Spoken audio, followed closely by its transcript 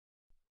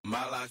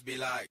My life be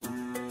like, yeah.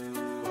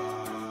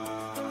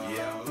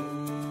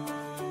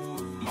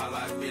 My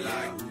life be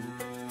like,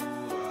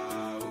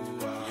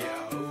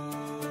 yeah.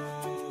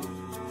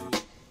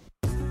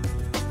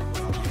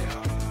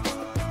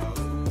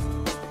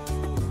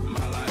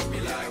 My life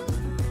be like.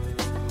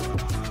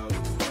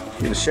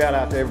 Give a shout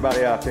out to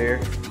everybody out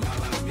there.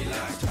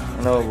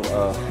 I know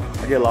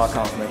I get a lot of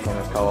compliments on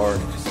this car,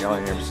 and y'all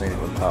ain't never seen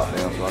it with the top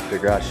down, so I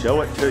figure I'd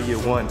show it to you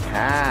one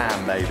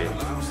time, baby.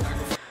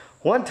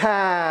 One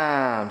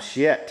time,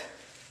 shit.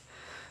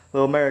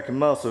 Little American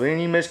Muscle. Any of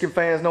you Michigan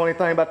fans know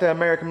anything about that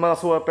American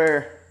Muscle up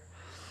there?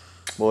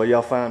 Boy,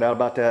 y'all found out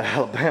about that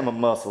Alabama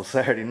Muscle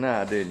Saturday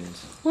night, didn't you?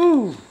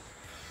 Woo!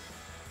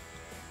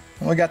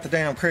 We got the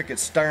damn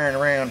crickets stirring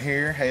around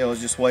here. Hell,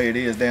 it's just the way it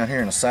is down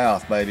here in the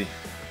South, baby.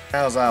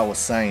 As I was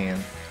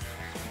saying,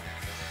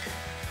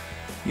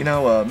 you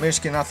know,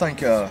 Michigan, I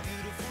think y'all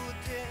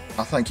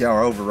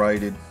are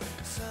overrated.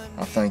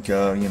 I think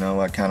you know,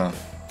 y'all kind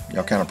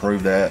of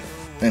proved that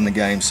in the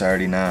game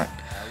Saturday night.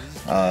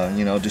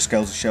 You know, just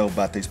goes to show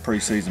about these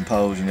preseason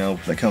polls. You know,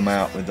 they come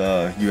out with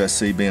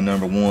USC being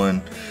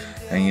 #1,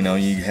 and you know,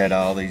 you had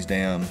all these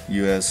damn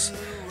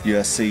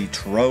USC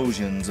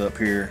Trojans up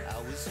here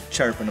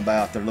chirping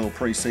about their little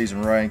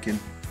preseason ranking.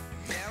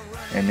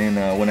 And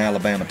then when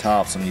Alabama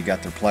tops them, you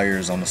got their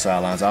players on the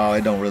sidelines. Oh,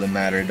 it don't really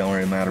matter. It don't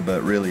really matter.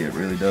 But really, it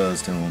really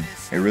does to them.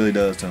 It really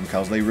does to them,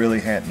 because they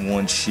really hadn't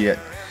won shit,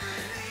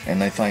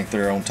 and they think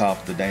they're on top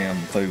of the damn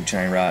food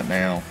chain right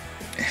now,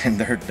 and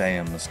they're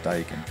damn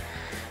mistaken.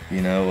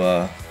 You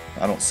know,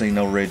 I don't see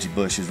no Reggie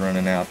Bushes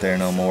running out there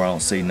no more. I don't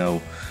see no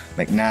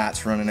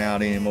McKnights running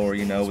out anymore,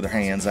 you know, with their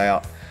hands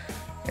out.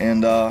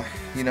 And,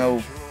 you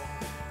know,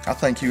 I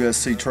think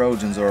USC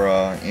Trojans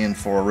are in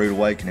for a rude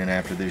awakening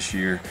after this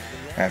year,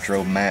 after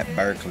old Matt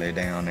Berkeley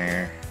down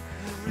there,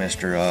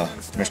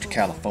 Mr.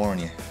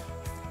 California,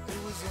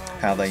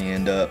 how they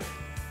end up,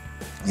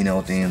 you know,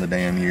 at the end of the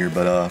damn year.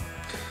 But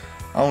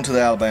on to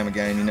the Alabama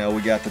game. You know,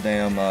 we got the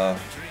damn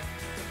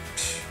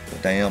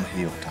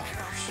HillToppers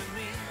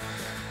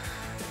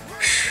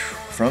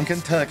from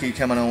Kentucky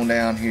coming on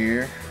down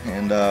here,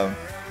 and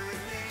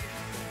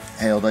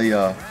hell, they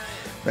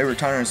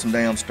returned some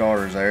damn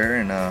starters there,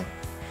 and I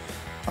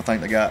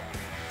think they got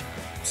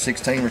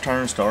 16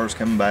 return starters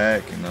coming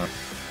back, and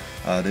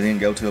they didn't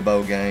go to a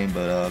bowl game,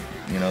 but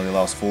you know, they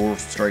lost 4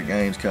 straight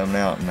games coming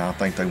out, and I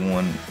think they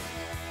won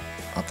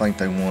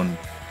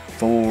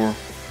 4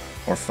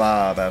 or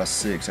 5 out of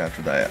 6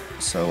 after that.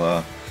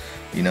 So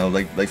you know,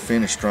 they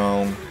finished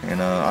strong,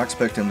 and I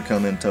expect them to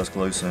come in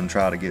Tuscaloosa and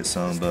try to get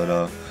some,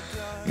 but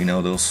you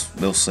know, they'll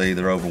see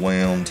they're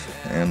overwhelmed,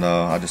 and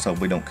I just hope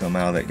we don't come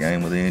out of that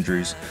game with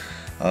injuries.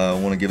 I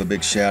want to give a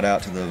big shout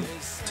out to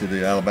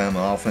the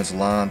Alabama offensive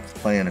line,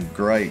 playing a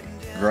great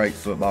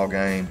football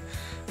game.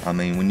 I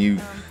mean, when you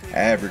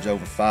average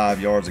over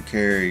 5 yards a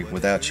carry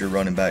without your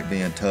running back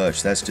being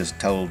touched, that's just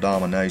total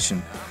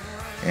domination.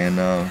 And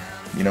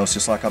you know, it's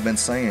just like I've been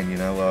saying, you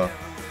know,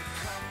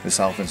 this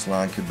offensive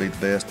line could be the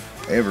best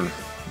ever,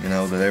 you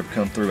know, that ever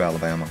come through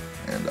Alabama.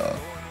 And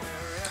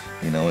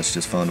you know, it's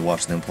just fun to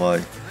watch them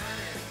play.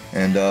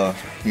 And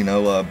you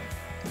know,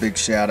 big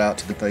shout out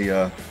to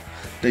the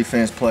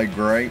defense, played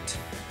great.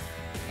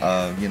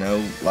 You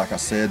know, like I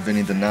said,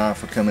 Vinny the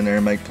Knife would come in there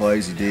and make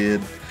plays. He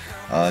did.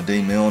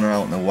 D. Milner, I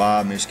don't know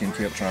why Michigan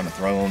kept trying to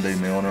throw on D.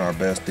 Milner, our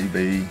best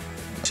DB.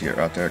 Shit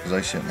right there, because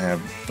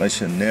they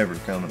should never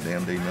come at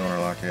damn D. Milner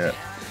like that.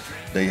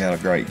 D had a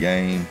great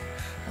game.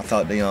 I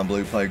thought Deion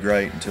Blue played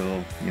great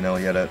until, you know,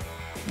 he had that,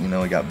 you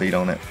know, he got beat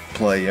on that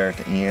play there at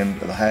the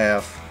end of the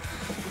half.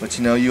 But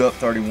you know, you up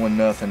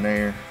 31-0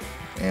 there,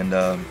 and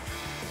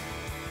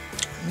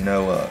you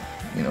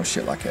know,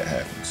 shit like that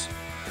happens,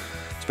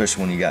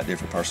 especially when you got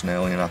different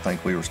personnel in. I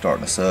think we were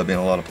starting to sub in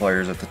a lot of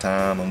players at the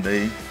time on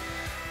D.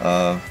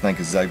 I think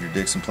Xavier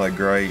Dixon played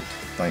great.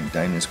 I think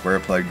Damian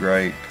Square played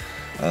great.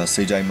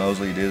 C.J.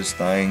 Mosley did his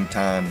thing,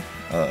 tying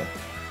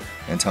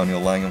Antonio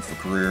Langham for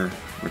career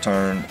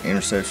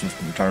interceptions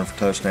return for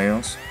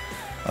touchdowns.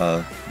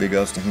 Big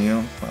ups to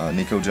him.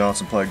 Nico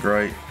Johnson played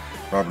great.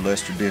 Robert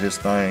Lester did his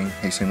thing.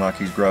 He seemed like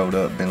he's grown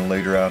up, been a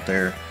leader out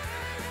there.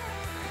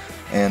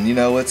 And you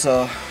know, it's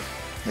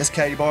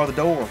Katie bar the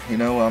door. You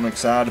know, I'm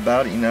excited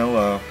about it. You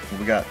know,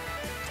 we got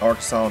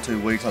Arkansas in 2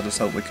 weeks. I just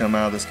hope we come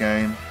out of this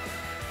game,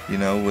 you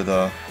know, with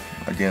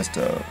against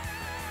a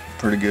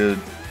pretty good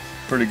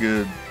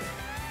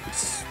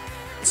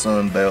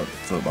Sun Belt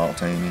football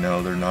team. You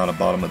know, they're not a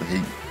bottom of the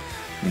heap.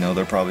 You know,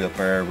 they're probably up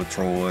there with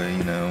Troy,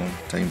 you know,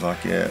 teams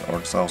like that,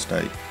 Arkansas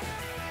State.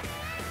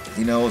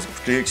 You know, as a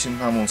prediction,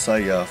 I'm going to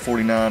say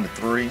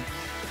 49-3.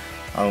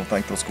 I don't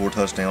think they'll score a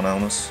touchdown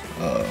on us.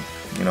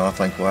 You know, I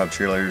think we'll have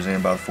cheerleaders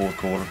in by the 4th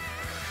quarter.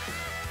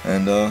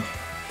 And,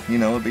 you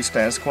know, it'll be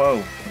status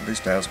quo. It'll be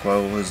status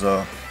quo as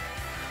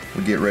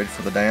we get ready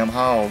for the damn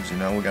Hogs. You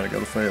know, we got to go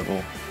to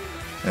Fayetteville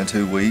in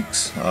 2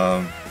 weeks.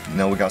 You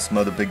know, we got some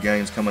other big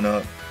games coming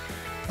up.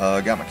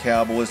 Got my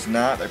Cowboys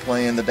tonight. They're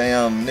playing the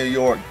damn New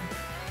York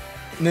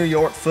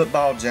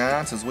football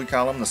giants, as we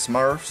call them, the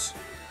Smurfs,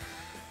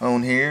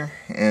 on here.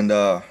 And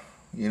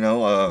you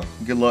know,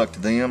 good luck to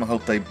them. I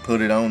hope they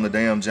put it on the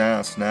damn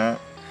Giants tonight.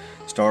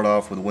 Start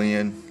off with a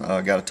win.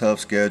 Got a tough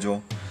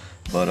schedule,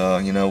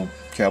 but you know,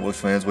 Cowboys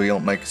fans, we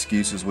don't make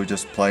excuses. We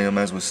just play them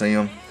as we see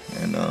them,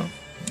 and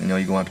you know,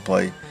 you're going to have to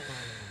play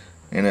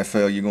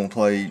NFL. You're going to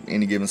play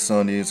any given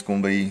Sunday. It's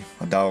going to be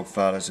a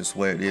dogfight. That's just the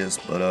way it is.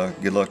 But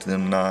good luck to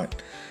them tonight.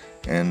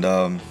 And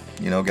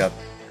you know, got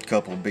a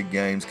couple of big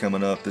games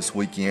coming up this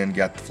weekend.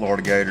 Got the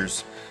Florida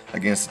Gators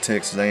against the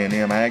Texas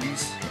A&M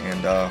Aggies,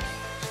 and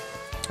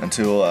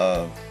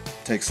until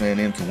Texas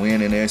A&M can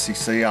win in the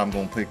SEC, I'm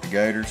going to pick the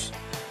Gators.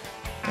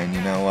 And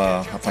you know,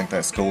 I think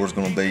that score is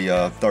going to be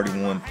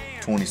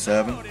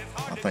 31-27.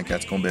 I think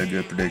that's going to be a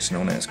good prediction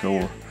on that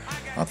score.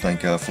 I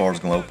think Florida's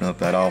going to open up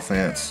that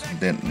offense.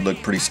 Didn't look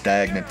pretty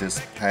stagnant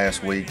this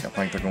past week. I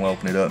think they're going to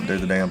open it up and do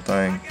the damn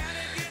thing.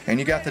 And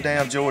you got the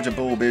damn Georgia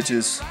Bull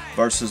bitches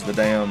versus the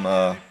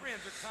damn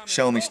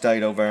Show Me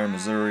State over there in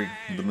Missouri,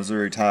 the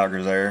Missouri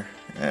Tigers there.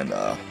 And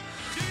I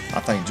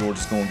think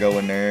Georgia's going to go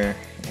in there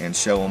and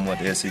show them what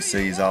the SEC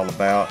is all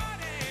about.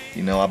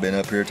 You know, I've been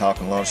up here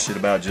talking a lot of shit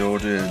about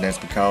Georgia, and that's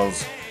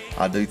because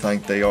I do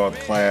think they are the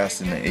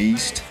class in the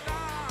East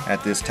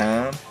at this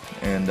time.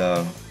 And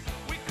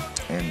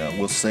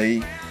we'll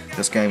see.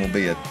 This game will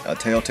be a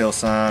telltale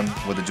sign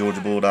with the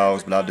Georgia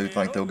Bulldogs, but I do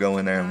think they'll go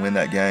in there and win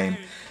that game,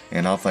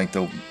 and I think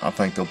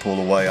they'll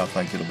pull away. I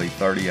think it'll be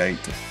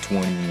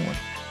 38-21.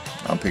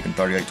 I'm picking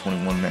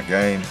 38-21 in that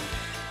game.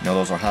 You know,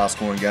 those are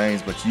high-scoring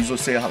games, but you usually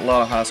see a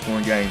lot of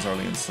high-scoring games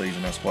early in the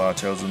season. That's why I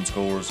chose them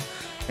scores.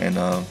 And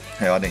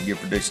hell, I didn't give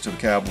predictions to the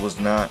Cowboys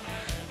tonight.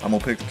 I'm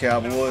gonna pick the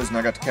Cowboys, and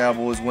I got the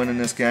Cowboys winning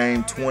this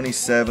game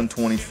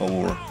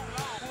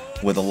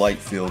 27-24 with a late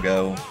field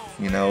goal.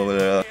 You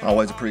know,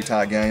 always a pretty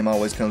tight game.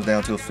 Always comes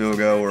down to a field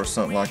goal or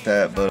something like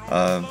that. But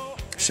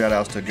shout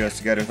outs to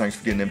Augusta Gator. Thanks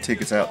for getting them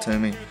tickets out to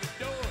me.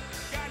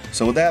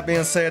 So with that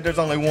being said, there's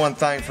only one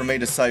thing for me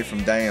to say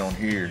from down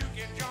here,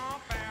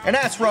 and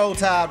that's Roll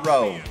Tide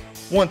Roll.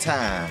 One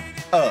time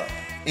up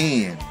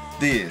in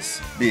this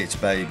bitch,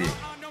 baby.